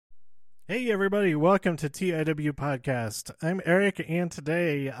Hey everybody, welcome to TIW Podcast. I'm Eric, and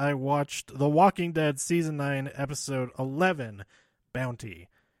today I watched The Walking Dead Season 9, Episode 11, Bounty.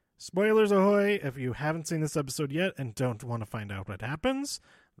 Spoilers ahoy! If you haven't seen this episode yet and don't want to find out what happens,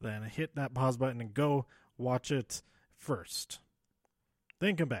 then hit that pause button and go watch it first.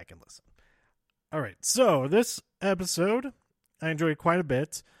 Then come back and listen. Alright, so this episode I enjoyed quite a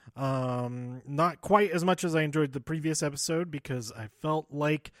bit. Not quite as much as I enjoyed the previous episode because I felt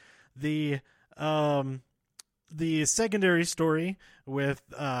like the secondary story with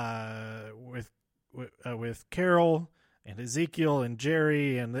Carol and Ezekiel and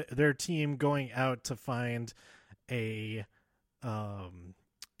Jerry and their team going out to find a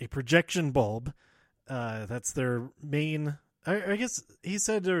projection bulb. That's their main. I guess he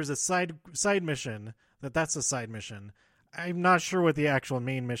said there was a side mission. That's a side mission. I'm not sure what the actual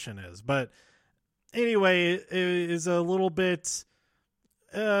main mission is, but anyway, it is a little bit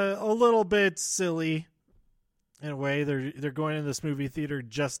silly in a way. They're going to this movie theater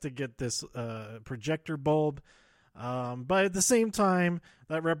just to get this projector bulb, but at the same time,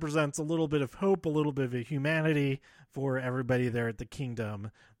 that represents a little bit of hope, a little bit of a humanity for everybody there at the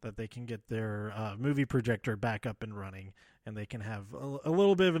kingdom, that they can get their movie projector back up and running, and they can have a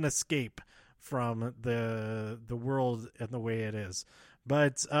little bit of an escape from the world and the way it is.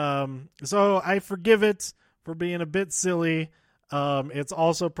 But so I forgive it for being a bit silly. It's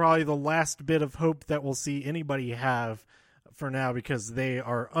also probably the last bit of hope that we'll see anybody have for now, because they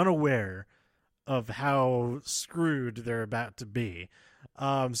are unaware of how screwed they're about to be.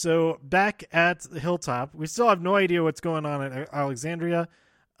 So back at the Hilltop, we still have no idea what's going on at Alexandria.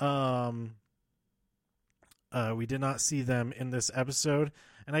 We did not see them in this episode,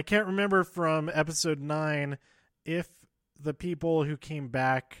 and I can't remember from episode 9 if the people who came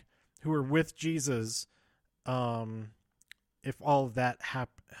back, who were with Jesus, if all of that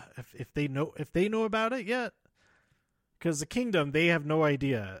if they know about it yet, because the kingdom, they have no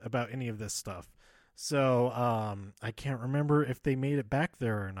idea about any of this stuff. So I can't remember if they made it back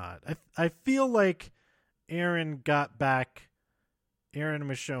there or not. I feel like Aaron and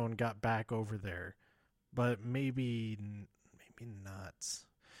Michonne got back over there, but maybe not.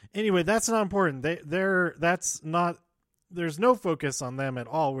 Anyway, that's not important. There's no focus on them at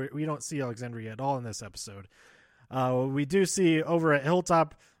all. We don't see Alexandria at all in this episode. We do see over at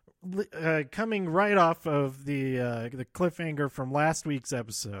Hilltop, coming right off of the cliffhanger from last week's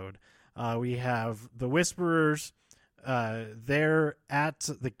episode, we have the Whisperers there at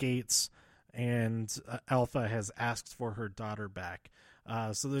the gates, and Alpha has asked for her daughter back.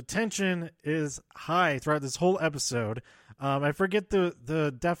 So the tension is high throughout this whole episode. I forget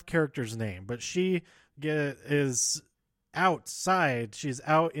the deaf character's name, but she is outside. She's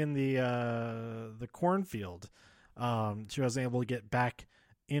out in the cornfield. She wasn't able to get back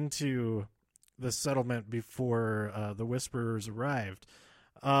into the settlement before the Whisperers arrived.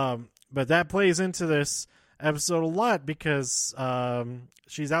 But that plays into this episode a lot because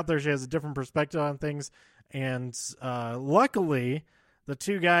she's out there. She has a different perspective on things. And luckily, the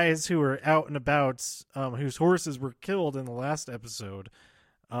two guys who were out and about, whose horses were killed in the last episode,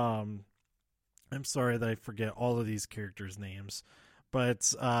 I'm sorry that I forget all of these characters' names,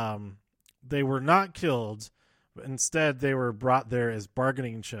 but they were not killed. Instead, they were brought there as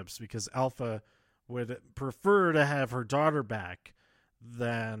bargaining chips because Alpha would prefer to have her daughter back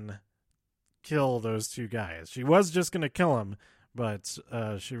than kill those two guys. She was just going to kill them, but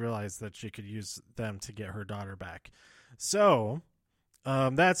she realized that she could use them to get her daughter back. So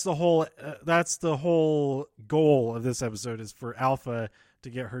that's the whole goal of this episode, is for Alpha to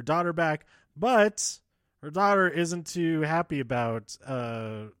get her daughter back. But her daughter isn't too happy about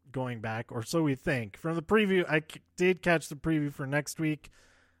going back, or so we think. From the preview, I did catch the preview for next week.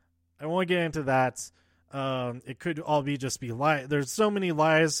 I won't get into that. It could all be lies. There's so many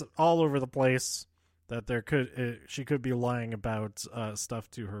lies all over the place that she could be lying about stuff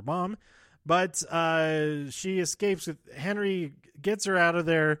to her mom. But she escapes. Henry gets her out of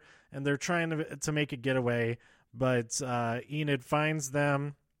there, and they're trying to make a getaway. But Enid finds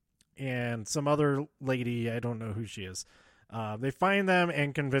them, and some other lady, I don't know who she is. They find them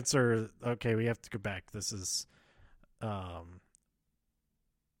and convince her, okay, we have to go back. This is not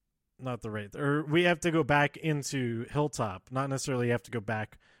the right, or we have to go back into Hilltop. Not necessarily have to go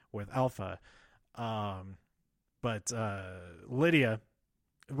back with Alpha. But Lydia,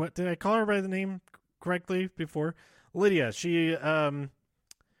 what did I call her by the name correctly before? Lydia, she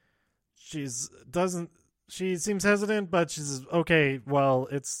seems hesitant, but she says, okay, well,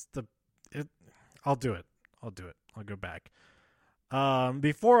 I'll do it. I'll go back.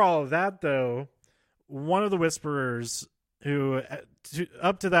 Before all of that, though, one of the Whisperers, who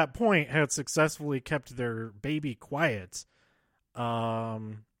up to that point had successfully kept their baby quiet.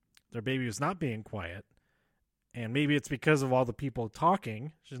 Their baby was not being quiet. And maybe it's because of all the people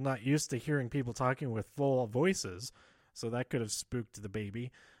talking. She's not used to hearing people talking with full voices. So that could have spooked the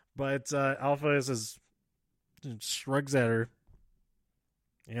baby. But Alpha shrugs at her.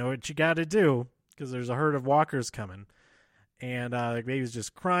 You know what you got to do, because there's a herd of walkers coming. And the baby's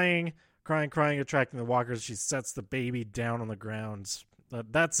just crying, attracting the walkers. She sets the baby down on the ground.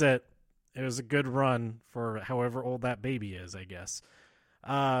 That's it. It was a good run for however old that baby is, I guess.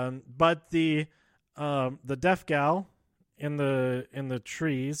 But the deaf gal in the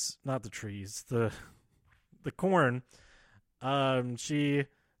trees, not the trees, the corn, she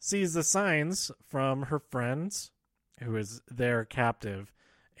sees the signs from her friends who is there captive,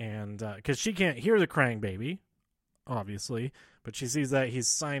 and because she can't hear the crying baby, obviously, but she sees that he's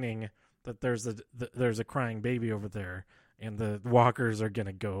signing that there's a crying baby over there, and the walkers are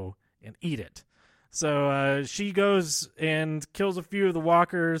gonna go and eat it. So she goes and kills a few of the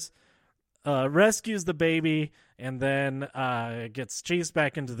walkers, rescues the baby, and then gets chased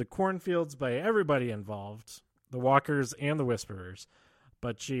back into the cornfields by everybody involved, the walkers and the whisperers.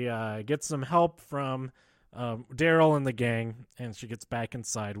 But she gets some help from Daryl and the gang, and she gets back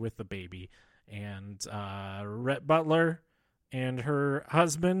inside with the baby. And Rhett Butler and her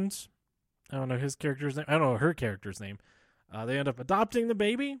husband, I don't know his character's name, I don't know her character's name, they end up adopting the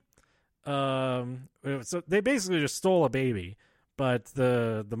baby. So they basically just stole a baby, but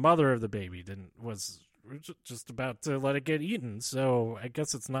the mother of the baby was just about to let it get eaten. So I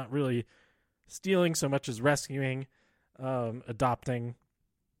guess it's not really stealing so much as rescuing, adopting.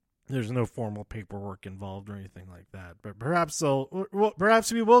 There's no formal paperwork involved or anything like that. But perhaps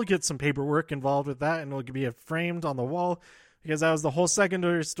we will get some paperwork involved with that, and it'll be framed on the wall, because that was the whole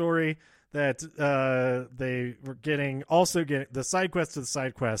secondary story that they were getting. Also, the side quest to the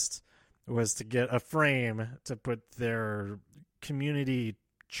side quest was to get a frame to put their community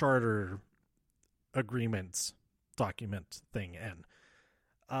charter agreements document thing in.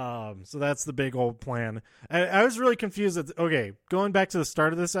 So that's the big old plan. I was really confused. Going back to the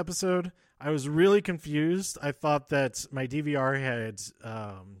start of this episode, I was really confused. I thought that my DVR had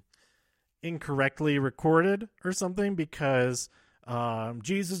incorrectly recorded or something, because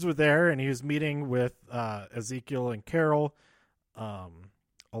Jesus was there and he was meeting with Ezekiel and Carol,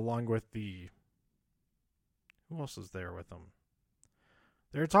 along with who else was there with them?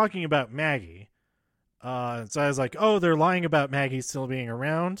 They were talking about Maggie. So I was like, oh, they're lying about Maggie still being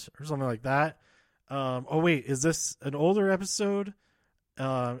around or something like that. Oh, wait, is this an older episode?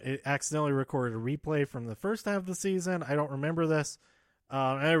 It accidentally recorded a replay from the first half of the season. I don't remember this.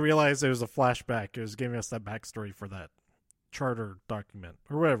 And I realized it was a flashback. It was giving us that backstory for that charter document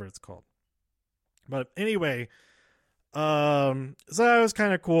or whatever it's called. But anyway, so that was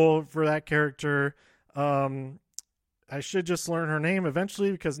kind of cool for that character. I should just learn her name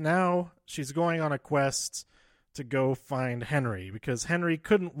eventually, because now she's going on a quest to go find Henry, because Henry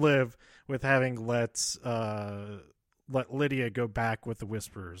couldn't live with having let Lydia go back with the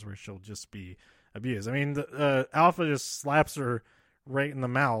Whisperers, where she'll just be abused. I mean, Alpha just slaps her right in the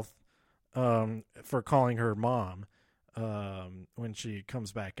mouth for calling her mom when she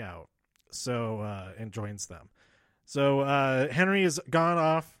comes back out, and joins them. So Henry has gone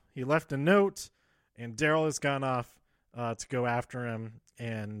off. He left a note, and Daryl has gone off to go after him,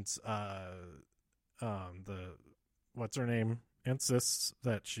 and what's her name insists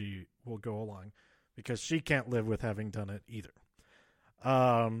that she will go along, because she can't live with having done it either.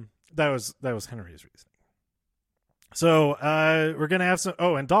 That was Henry's reasoning. So we're gonna have some.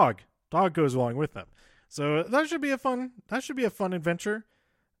 Oh, and Dog goes along with them. So that should be a fun adventure.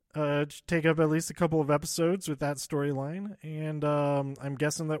 Take up at least a couple of episodes with that storyline, and I'm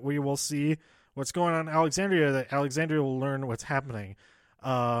guessing that we will see what's going on in Alexandria, that Alexandria will learn what's happening.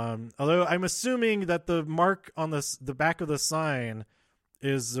 Although I'm assuming that the mark on the back of the sign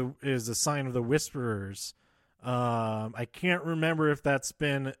is a sign of the Whisperers. I can't remember if that's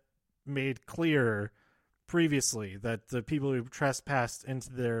been made clear previously, that the people who trespassed into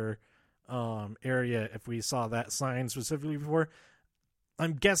their area, if we saw that sign specifically before.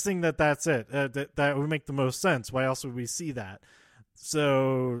 I'm guessing that that's it. That would make the most sense. Why else would we see that?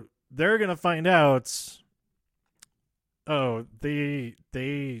 So they're gonna find out. Oh,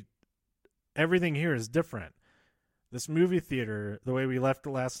 everything here is different. This movie theater, the way we left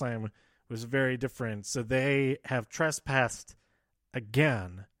it last time, was very different. So they have trespassed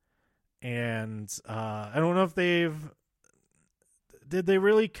again, and I don't know if did they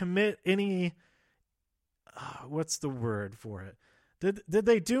really commit any? What's the word for it? Did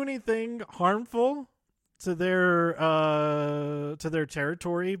they do anything harmful to their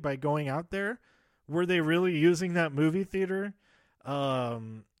territory by going out there? Were they really using that movie theater?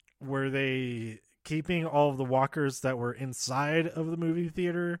 Were they keeping all of the walkers that were inside of the movie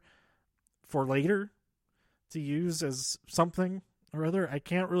theater for later to use as something or other? I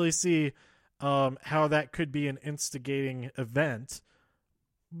can't really see how that could be an instigating event,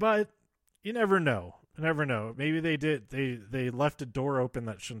 but you never know. You never know. Maybe they did. They left a door open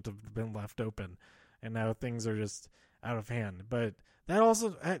that shouldn't have been left open, and now things are just out of hand. But that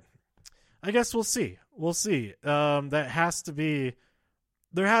also, I guess we'll see. We'll see. There has to be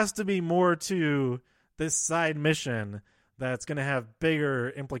more to this side mission that's going to have bigger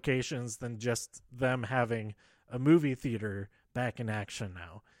implications than just them having a movie theater back in action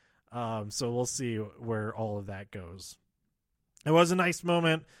now. So we'll see where all of that goes. It was a nice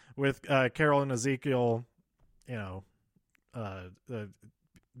moment with Carol and Ezekiel,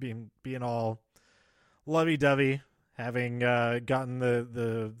 being all lovey-dovey, having gotten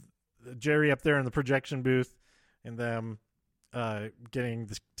the Jerry up there in the projection booth, and them getting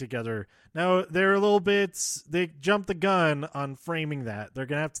together. Now they're a little bit. They jumped the gun on framing that. They're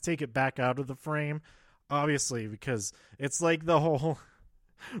gonna have to take it back out of the frame, obviously, because it's like the whole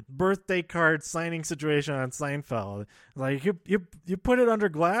birthday card signing situation on Seinfeld. Like you put it under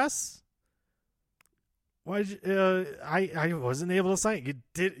glass. Why? I wasn't able to sign.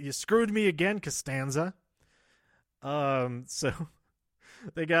 You screwed me again, Costanza. So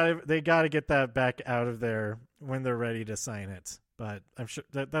they gotta get that back out of there when they're ready to sign it. But I'm sure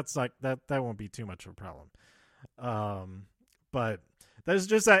that's not that won't be too much of a problem. But there's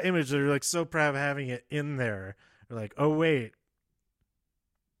just that image. They're like so proud of having it in there. They're like, oh wait,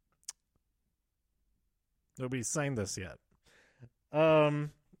 nobody signed this yet.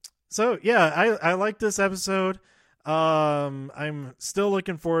 So yeah, I like this episode. I'm still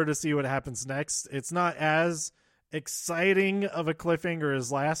looking forward to see what happens next. It's not as exciting of a cliffhanger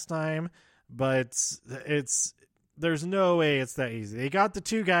as last time, but there's no way it's that easy. They got the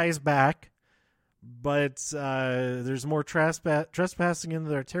two guys back, but there's more trespassing into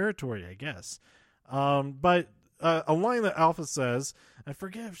their territory, I guess. But a line that Alpha says, I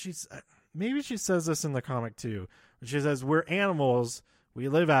forget if maybe she says this in the comic too. She says, "We're animals. We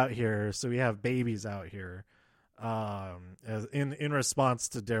live out here, so we have babies out here." In response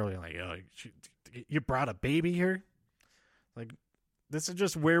to Daryl, like, oh, you brought a baby here? Like, this is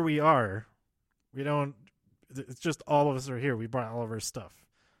just where we are. We don't. It's just all of us are here. We brought all of our stuff.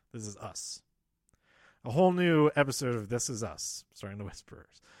 This is us. A whole new episode of This Is Us, starring the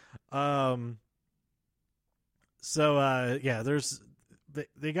Whisperers. So yeah,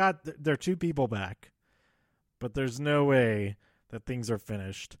 they got their two people back, but there's no way that things are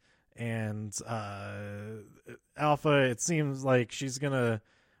finished. And Alpha, it seems like she's gonna,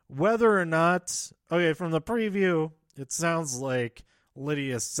 whether or not, okay, from the preview, it sounds like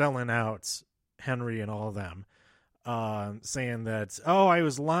Lydia's selling out Henry and all of them, saying that, oh, I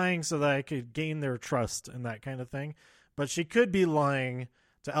was lying so that I could gain their trust and that kind of thing. But she could be lying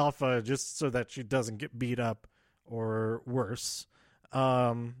to Alpha just so that she doesn't get beat up or worse.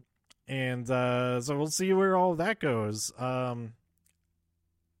 So we'll see where all that goes.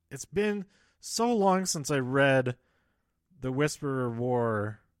 It's been so long since I read the Whisperer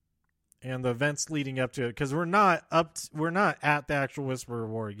War and the events leading up to it, because we're not at the actual Whisperer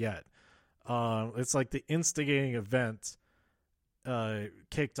War yet. It's like the instigating event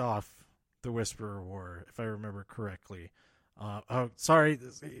kicked off the Whisperer War, if I remember correctly. Sorry,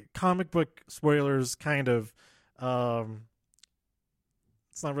 comic book spoilers, kind of.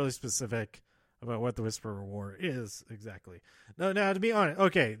 It's not really specific about what the Whisperer War is exactly. No, now to be honest,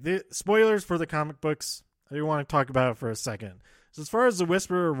 okay, the spoilers for the comic books, I do want to talk about it for a second. So as far as the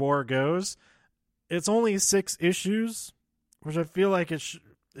Whisperer War goes, it's only 6 issues, which I feel like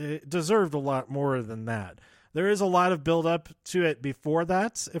it deserved a lot more than that. There is a lot of build up to it before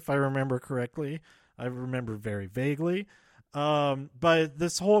that, if I remember correctly. I remember very vaguely. But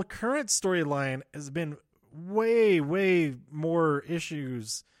this whole current storyline has been way, way more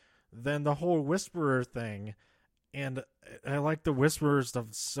issues than the whole Whisperer thing. And I like the Whisperer stuff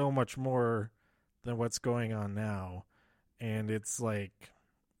so much more than what's going on now. And it's like,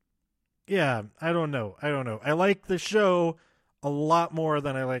 yeah, I don't know. I like the show a lot more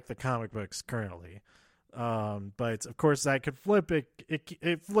than I like the comic books currently. But of course that could flip.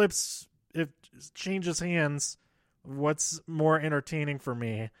 It flips. It changes hands. What's more entertaining for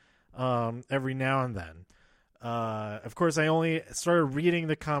me every now and then. Of course, I only started reading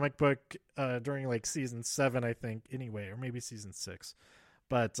the comic book during like season 7, I think, anyway, or maybe season 6.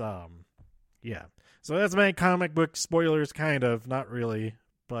 But yeah, so that's my comic book spoilers, kind of, not really,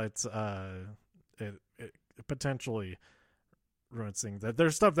 but potentially ruins things. That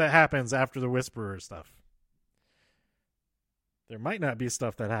there's stuff that happens after the Whisperer stuff. There might not be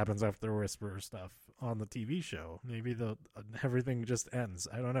stuff that happens after the Whisperer stuff on the TV show. Maybe everything just ends.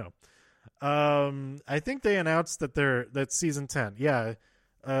 I don't know. I think they announced that that's season 10. Yeah.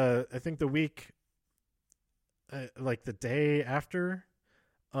 I think the week, like the day after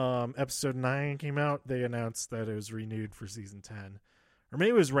episode 9 came out, they announced that it was renewed for season 10. Or maybe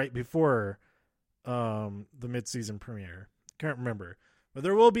it was right before the mid-season premiere. Can't remember. But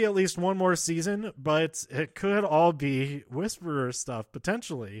there will be at least one more season, but it could all be Whisperer stuff,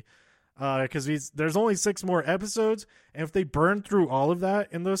 potentially. Because there's only 6 more episodes, and if they burn through all of that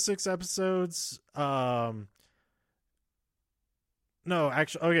in those 6 episodes, no,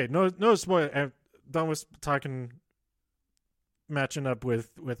 actually, okay, no spoiler. I'm done with matching up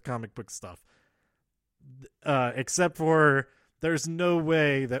with comic book stuff. Except for there's no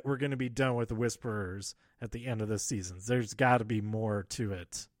way that we're going to be done with the Whisperers at the end of this season. There's got to be more to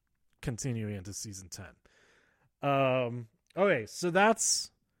it continuing into season 10. Okay, so that's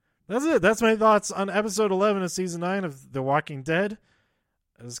it. That's my thoughts on episode 11 of season 9 of The Walking Dead.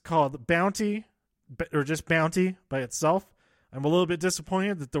 It's called Bounty, or just Bounty by itself. I'm a little bit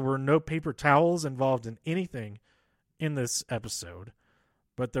disappointed that there were no paper towels involved in anything in this episode.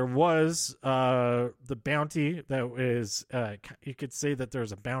 But there was the bounty that is, you could say that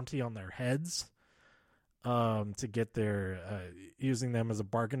there's a bounty on their heads to get using them as a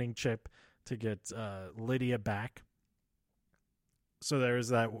bargaining chip to get Lydia back. So there's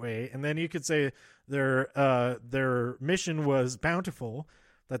that way. And then you could say their mission was bountiful,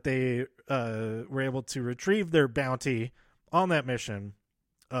 that they were able to retrieve their bounty on that mission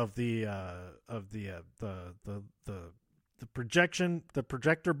of the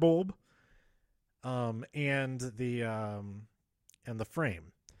projector bulb, and the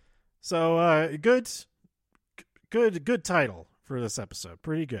frame. So good title for this episode.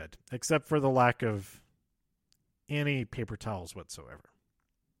 Pretty good, except for the lack of any paper towels whatsoever.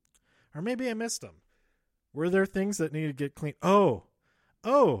 Or maybe I missed them. Were there things that needed to get cleaned? Oh,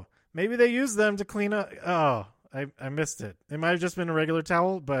 maybe they used them to clean up. Oh, I missed it. It might have just been a regular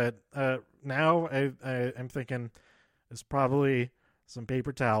towel, but now I'm thinking it's probably some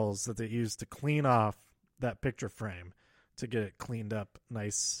paper towels that they used to clean off that picture frame to get it cleaned up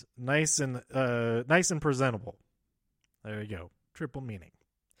nice and presentable. There you go. Triple meaning.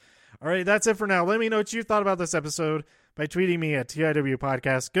 All right, that's it for now. Let me know what you thought about this episode by tweeting me at TIW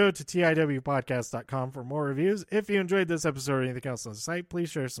Podcast. Go to TIWpodcast.com for more reviews. If you enjoyed this episode or anything else on the site, please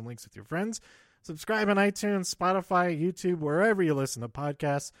share some links with your friends. Subscribe on iTunes, Spotify, YouTube, wherever you listen to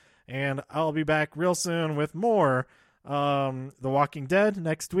podcasts. And I'll be back real soon with more The Walking Dead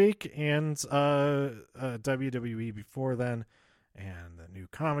next week, and WWE before then, and the new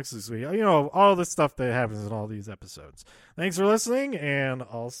comics this week. All the stuff that happens in all these episodes. Thanks for listening, and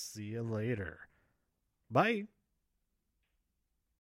I'll see you later. Bye.